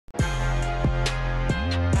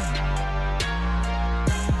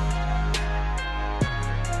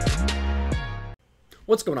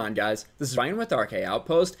What's going on, guys? This is Ryan with RK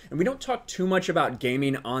Outpost, and we don't talk too much about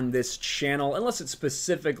gaming on this channel unless it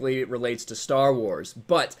specifically relates to Star Wars,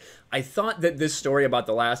 but I thought that this story about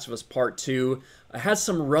The Last of Us Part 2 has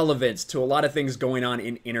some relevance to a lot of things going on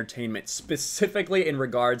in entertainment, specifically in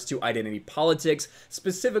regards to identity politics,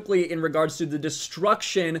 specifically in regards to the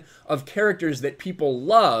destruction of characters that people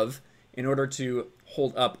love in order to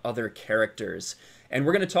hold up other characters. And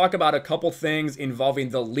we're going to talk about a couple things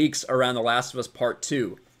involving the leaks around The Last of Us Part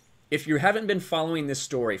 2. If you haven't been following this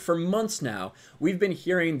story, for months now, we've been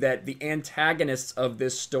hearing that the antagonists of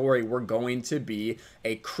this story were going to be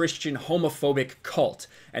a Christian homophobic cult.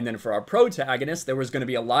 And then for our protagonists, there was going to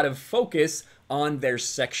be a lot of focus on their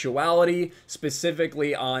sexuality,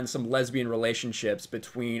 specifically on some lesbian relationships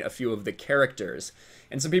between a few of the characters.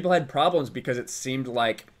 And some people had problems because it seemed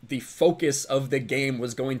like the focus of the game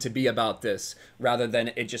was going to be about this, rather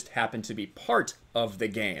than it just happened to be part of the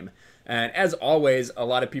game. And as always, a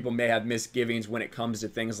lot of people may have misgivings when it comes to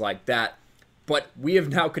things like that, but we have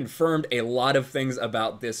now confirmed a lot of things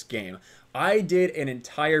about this game. I did an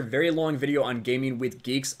entire very long video on Gaming with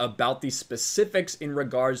Geeks about the specifics in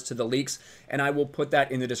regards to the leaks, and I will put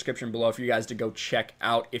that in the description below for you guys to go check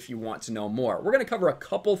out if you want to know more. We're going to cover a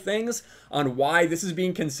couple things on why this is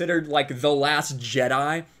being considered like the Last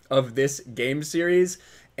Jedi of this game series,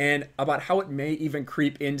 and about how it may even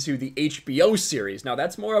creep into the HBO series. Now,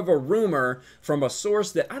 that's more of a rumor from a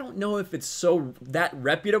source that I don't know if it's that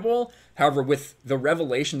reputable. However, with the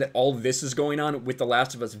revelation that all this is going on with the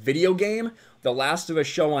Last of Us video game, the Last of Us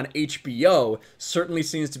show on HBO certainly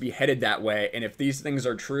seems to be headed that way. And if these things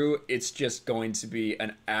are true, it's just going to be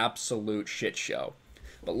an absolute shit show.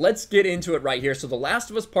 But let's get into it right here. So The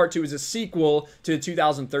Last of Us Part 2 is a sequel to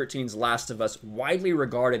 2013's Last of Us, widely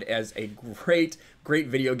regarded as a great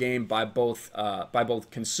video game by both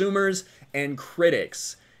consumers and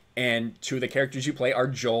critics. And two of the characters you play are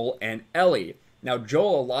Joel and Ellie. Now,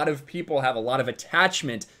 Joel, a lot of people have a lot of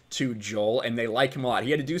attachment to Joel, and they like him a lot.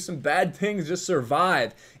 He had to do some bad things to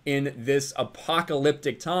survive in this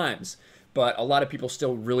apocalyptic times, but a lot of people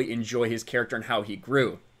still really enjoy his character and how he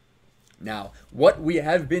grew. Now, what we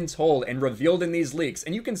have been told and revealed in these leaks,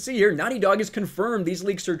 and you can see here, Naughty Dog has confirmed these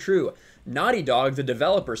leaks are true. Naughty Dog, the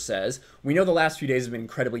developer, says, "We know the last few days have been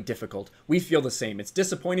incredibly difficult. We feel the same. It's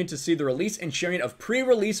disappointing to see the release and sharing of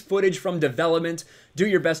pre-release footage from development. Do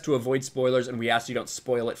your best to avoid spoilers, and we ask you don't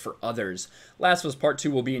spoil it for others. Last of Us Part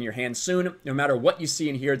 2 will be in your hands soon. No matter what you see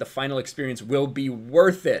and hear, the final experience will be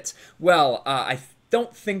worth it." Well, I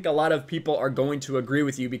don't think a lot of people are going to agree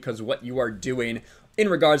with you because what you are doing in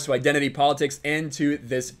regards to identity politics and to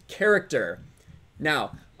this character.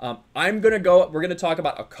 Now, we're going to talk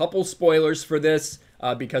about a couple spoilers for this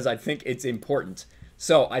because I think it's important.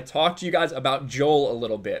 So I talked to you guys about Joel a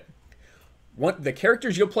little bit. The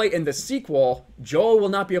characters you'll play in the sequel, Joel will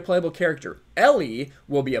not be a playable character. Ellie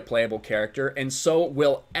will be a playable character, and so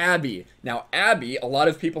will Abby. Now, Abby, a lot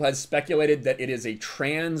of people have speculated that it is a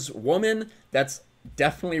trans woman. That's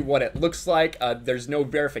definitely what it looks like. There's no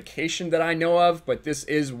verification that I know of, but this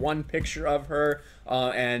is one picture of her,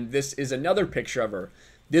 and this is another picture of her.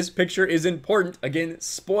 This picture is important. Again,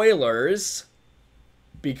 spoilers,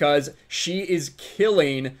 because she is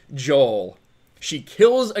killing Joel. She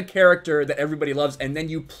kills a character that everybody loves, and then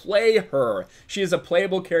you play her. She is a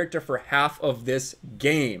playable character for half of this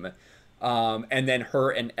game. And then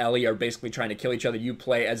her and Ellie are basically trying to kill each other. You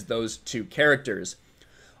play as those two characters.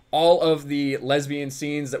 All of the lesbian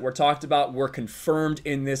scenes that were talked about were confirmed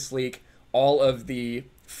in this leak. All of the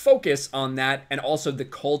focus on that, and also the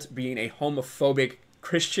cult being a homophobic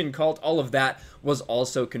Christian cult, all of that was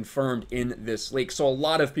also confirmed in this leak. So a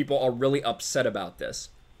lot of people are really upset about this.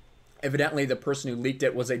 Evidently, the person who leaked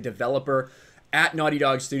it was a developer at Naughty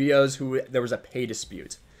Dog Studios there was a pay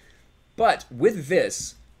dispute. But with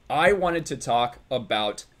this, I wanted to talk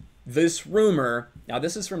about this rumor. Now,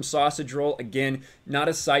 this is from Sausage Roll. Again, not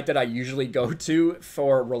a site that I usually go to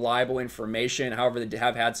for reliable information. However, they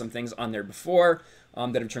have had some things on there before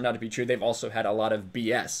that have turned out to be true. They've also had a lot of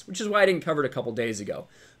BS, which is why I didn't cover it a couple days ago.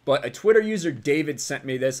 But a Twitter user, David, sent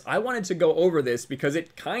me this. I wanted to go over this because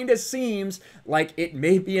it kind of seems like it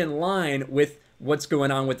may be in line with what's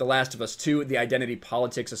going on with The Last of Us 2, the identity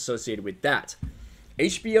politics associated with that.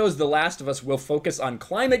 HBO's The Last of Us will focus on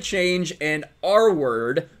climate change and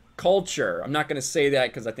R-word culture. I'm not going to say that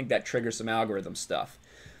because I think that triggers some algorithm stuff.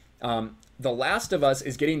 The Last of Us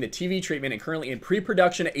is getting the TV treatment and currently in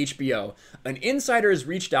pre-production at HBO. An insider has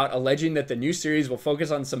reached out alleging that the new series will focus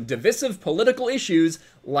on some divisive political issues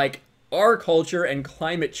like our culture and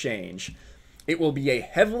climate change. It will be a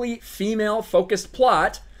heavily female-focused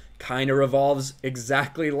plot, kind of revolves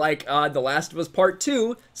exactly like The Last of Us Part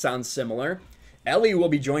 2, sounds similar, Ellie will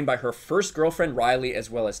be joined by her first girlfriend Riley, as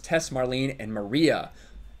well as Tess, Marlene, and Maria.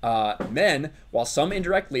 Men, while some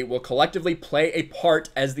indirectly, will collectively play a part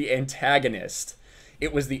as the antagonist.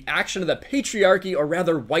 It was the action of the patriarchy, or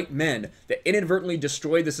rather white men, that inadvertently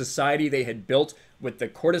destroyed the society they had built with the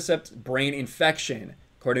cordyceps brain infection.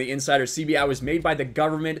 According to the insider, CBI was made by the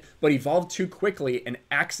government, but evolved too quickly and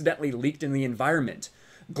accidentally leaked in the environment.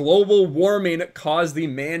 Global warming caused the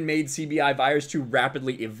man-made CBI virus to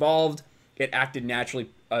rapidly evolve. It acted naturally,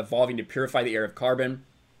 evolving to purify the air of carbon.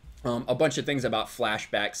 A bunch of things about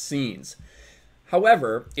flashback scenes.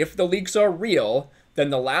 However, if the leaks are real,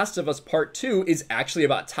 then The Last of Us Part 2 is actually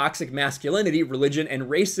about toxic masculinity, religion, and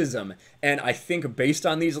racism. And I think based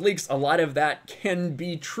on these leaks, a lot of that can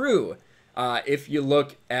be true. If you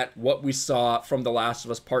look at what we saw from The Last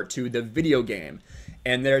of Us Part 2, the video game.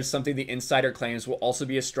 And there's something the insider claims will also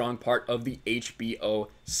be a strong part of the HBO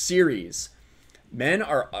series. Men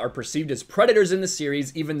are perceived as predators in the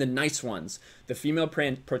series, even the nice ones. The female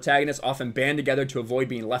protagonists often band together to avoid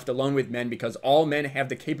being left alone with men because all men have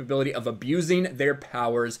the capability of abusing their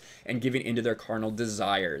powers and giving into their carnal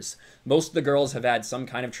desires. Most of the girls have had some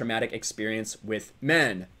kind of traumatic experience with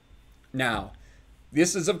men. Now,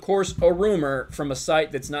 this is of course a rumor from a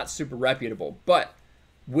site that's not super reputable, but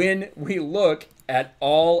when we look at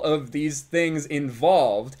all of these things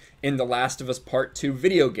involved in The Last of Us Part 2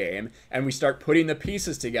 video game, and we start putting the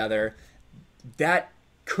pieces together, that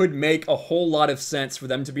could make a whole lot of sense for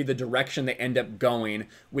them to be the direction they end up going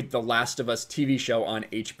with The Last of Us TV show on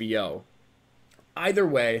HBO. Either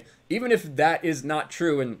way, even if that is not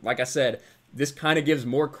true, and like I said, this kind of gives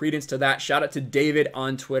more credence to that. Shout out to David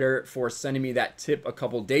on Twitter for sending me that tip a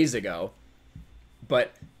couple days ago.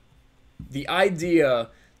 But the idea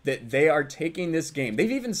that they are taking this game,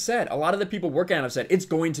 they've even said, a lot of the people working on it have said, it's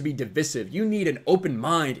going to be divisive. You need an open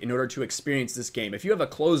mind in order to experience this game. If you have a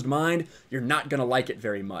closed mind, you're not going to like it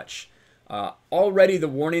very much. Already the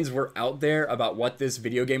warnings were out there about what this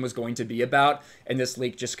video game was going to be about, and this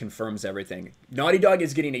leak just confirms everything. Naughty Dog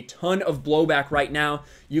is getting a ton of blowback right now.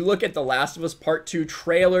 You look at The Last of Us Part 2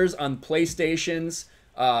 trailers on PlayStation's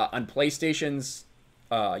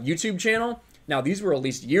YouTube channel. Now, these were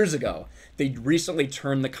released years ago. They recently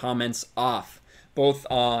turned the comments off, both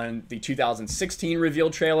on the 2016 reveal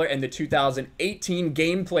trailer and the 2018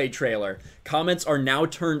 gameplay trailer. Comments are now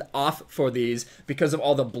turned off for these because of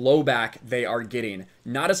all the blowback they are getting.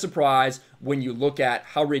 Not a surprise when you look at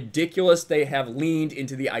how ridiculous they have leaned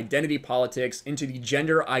into the identity politics, into the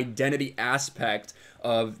gender identity aspect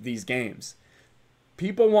of these games.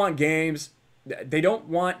 People want games. They don't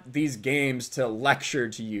want these games to lecture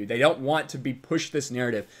to you. They don't want to be pushed this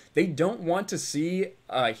narrative. They don't want to see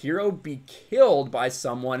a hero be killed by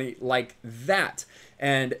someone like that.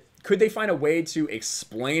 And could they find a way to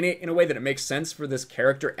explain it in a way that it makes sense for this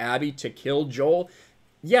character, Abby, to kill Joel?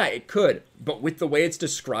 Yeah, it could. But with the way it's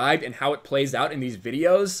described and how it plays out in these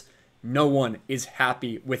videos, no one is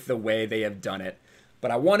happy with the way they have done it.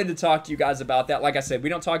 But I wanted to talk to you guys about that. Like I said, we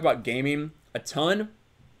don't talk about gaming a ton.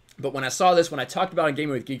 But when I saw this, when I talked about it in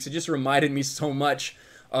Gaming with Geeks, it just reminded me so much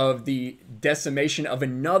of the decimation of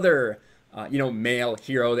another, male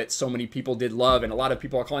hero that so many people did love. And a lot of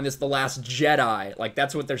people are calling this The Last Jedi. Like,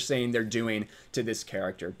 that's what they're saying they're doing to this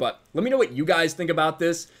character. But let me know what you guys think about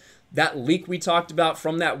this. That leak we talked about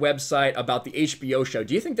from that website about the HBO show.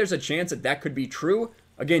 Do you think there's a chance that that could be true?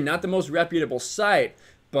 Again, not the most reputable site,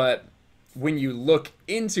 but when you look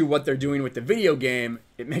into what they're doing with the video game,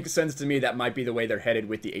 it makes sense to me that might be the way they're headed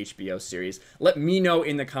with the HBO series. Let me know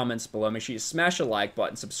in the comments below. Make sure you smash the like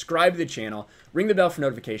button, subscribe to the channel, ring the bell for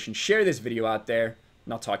notifications, share this video out there,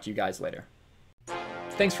 and I'll talk to you guys later.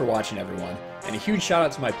 Thanks for watching, everyone, and a huge shout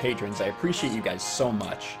out to my patrons. I appreciate you guys so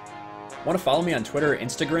much. Want to follow me on Twitter or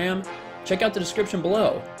Instagram? Check out the description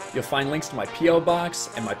below. You'll find links to my PO box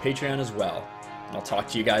and my Patreon as well. And I'll talk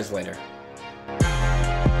to you guys later.